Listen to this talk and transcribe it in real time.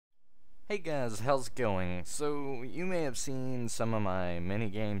Hey guys, how's it going? So you may have seen some of my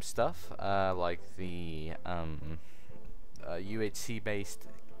minigame stuff, like the UHC based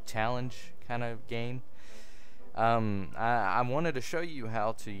challenge kind of game. I wanted to show you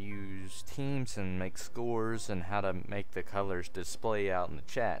how to use teams and make scores and how to make the colors display out in the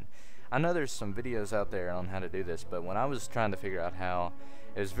chat. I know there's some videos out there on how to do this, but when I was trying to figure out how,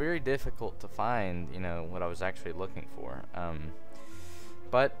 it was very difficult to find, what I was actually looking for.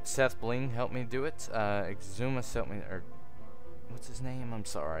 But Seth Bling helped me do it. Xisuma helped me, or what's his name? I'm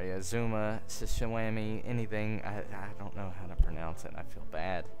sorry. Xisuma, Sishawami, anything. I don't know how to pronounce it. I feel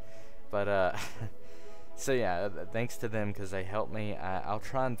bad. But so yeah, thanks to them because they helped me. I'll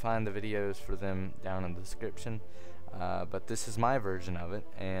try and find the videos for them down in the description. But this is my version of it,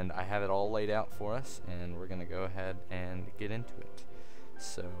 and I have it all laid out for us, and we're gonna go ahead and get into it.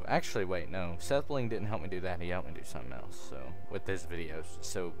 So, actually, wait, no, Seth Bling didn't help me do that, he helped me do something else, so, with his videos.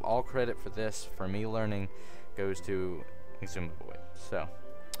 So, all credit for this, for me learning, goes to Xisuma Boy. So,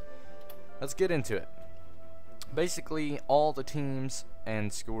 let's get into it. Basically, all the teams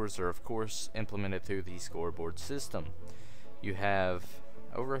and scores are, of course, implemented through the scoreboard system. You have,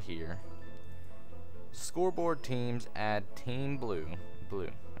 over here, scoreboard teams add team blue,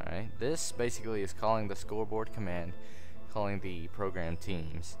 alright? This basically is calling the scoreboard command, calling the program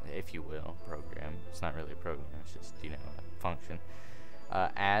teams, if you will. Program, it's not really a program, it's just, a function.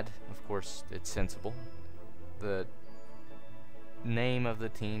 Add, of course, it's sensible. The name of the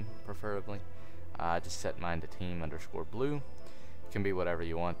team, preferably. Just set mine to team underscore blue. It can be whatever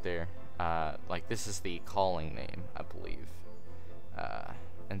you want there. Like this is the calling name, I believe.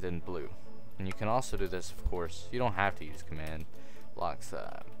 And then blue. And you can also do this, of course, you don't have to use command blocks,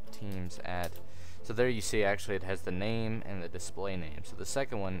 teams add. So there you see, actually it has the name and the display name. So the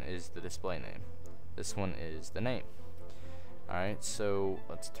second one is the display name. This one is the name. Alright, so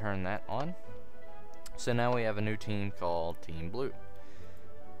let's turn that on. So now we have a new team called Team Blue.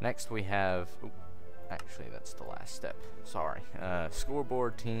 Next we have, actually that's the last step, sorry.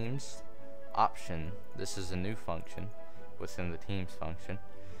 Scoreboard teams option. This is a new function within the teams function.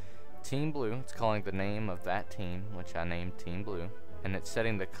 Team Blue, it's calling the name of that team, which I named Team Blue, and it's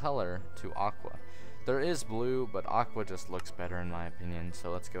setting the color to aqua. There is blue, but aqua just looks better in my opinion,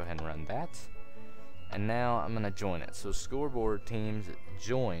 so let's go ahead and run that. And now I'm going to join it. So scoreboard teams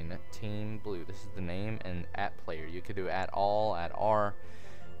join Team Blue. This is the name and at player. You could do at all, at R,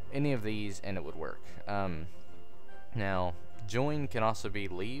 any of these, and it would work. Now, join can also be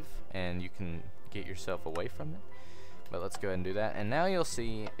leave, and you can get yourself away from it. But let's go ahead and do that. And now you'll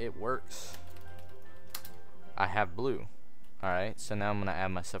see it works. I have blue. Alright, so now I'm going to add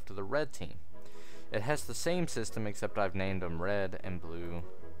myself to the red team. It has the same system except I've named them red and blue.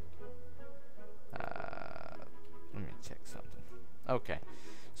 Let me check something. Okay,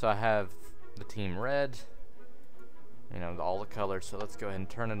 so I have the team red, all the colors, so let's go ahead and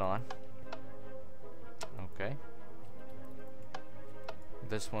turn it on. Okay.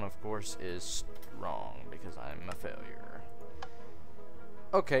 This one, of course, is wrong because I'm a failure.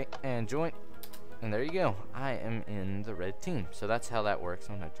 Okay, and join. And there you go. I am in the red team. So that's how that works.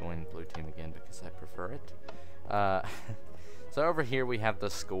 I'm going to join blue team again because I prefer it. So over here we have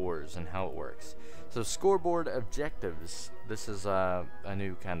the scores and how it works. So scoreboard objectives. This is a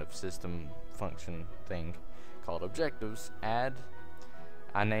new kind of system function thing called objectives. Add.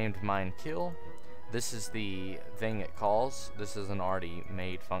 I named mine kill. This is the thing it calls. This is an already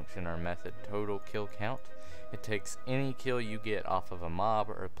made function or method. Total kill count. It takes any kill you get off of a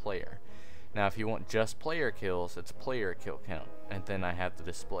mob or a player. Now if you want just player kills, it's player kill count, and then I have the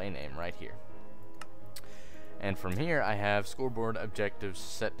display name right here. And from here I have scoreboard objectives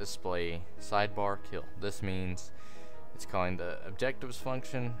set display sidebar kill. This means it's calling the objectives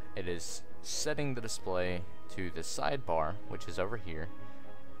function. It is setting the display to the sidebar, which is over here,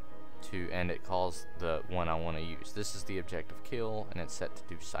 and it calls the one I want to use. This is the objective kill, and it's set to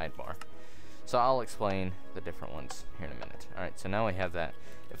do sidebar. So I'll explain the different ones here in a minute. Alright, so now we have that.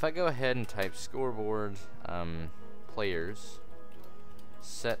 If I go ahead and type scoreboard players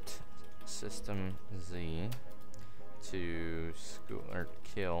set SystemZee to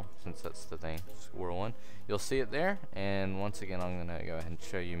kill, since that's the thing, score one, you'll see it there. And once again, I'm going to go ahead and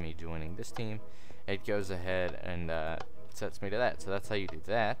show you me joining this team. It goes ahead and sets me to that. So that's how you do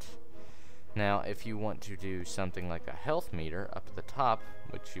that. Now, if you want to do something like a health meter up at the top,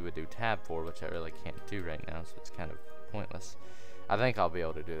 which you would do tab for, which I really can't do right now, so it's kind of pointless. I think I'll be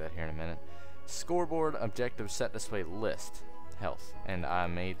able to do that here in a minute. Scoreboard objective set display list health, and I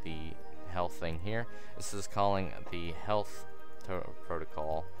made the health thing here. This is calling the health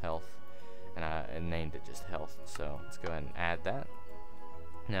protocol health, and I named it just health. So let's go ahead and add that.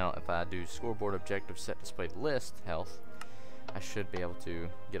 Now, if I do scoreboard objective set display list health, I should be able to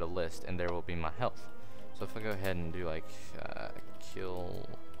get a list, and there will be my health. So if I go ahead and do like kill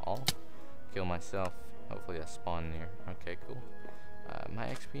all, kill myself, hopefully I spawn near. Okay, cool. My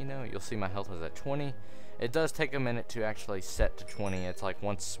XP, no, you'll see my health was at 20. It does take a minute to actually set to 20. It's like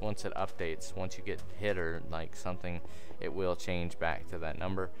once it updates, once you get hit or like something, it will change back to that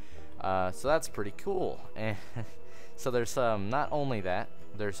number. So that's pretty cool. And so there's not only that,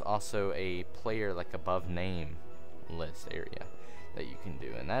 there's also a player like above name list area that you can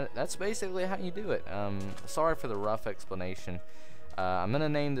do, and that's basically how you do it. Sorry for the rough explanation. I'm gonna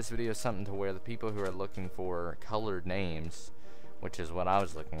name this video something to where the people who are looking for colored names, which is what I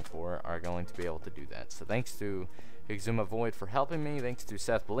was looking for, are going to be able to do that. So thanks to To Xisuma Void for helping me. Thanks to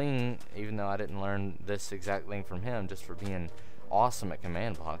Seth Bling, even though I didn't learn this exact thing from him, just for being awesome at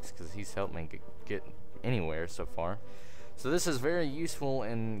command blocks, because he's helped me get anywhere so far. So this is very useful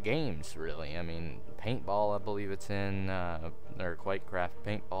in games, really. I mean, paintball, I believe it's in, or Quakecraft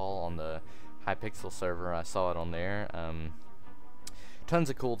paintball on the Hypixel server. I saw it on there. Tons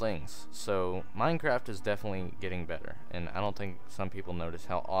of cool things. So Minecraft is definitely getting better, and I don't think some people notice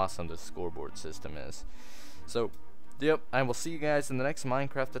how awesome this scoreboard system is. So yep, I will see you guys in the next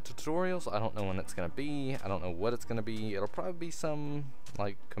Minecraft tutorials. I don't know when it's gonna be. I don't know what it's gonna be. It'll probably be some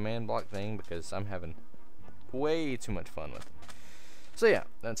like command block thing, because I'm having way too much fun with it. So yeah,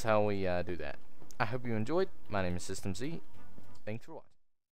 that's how we do that. I hope you enjoyed. My name is SystemZee. Thanks for watching.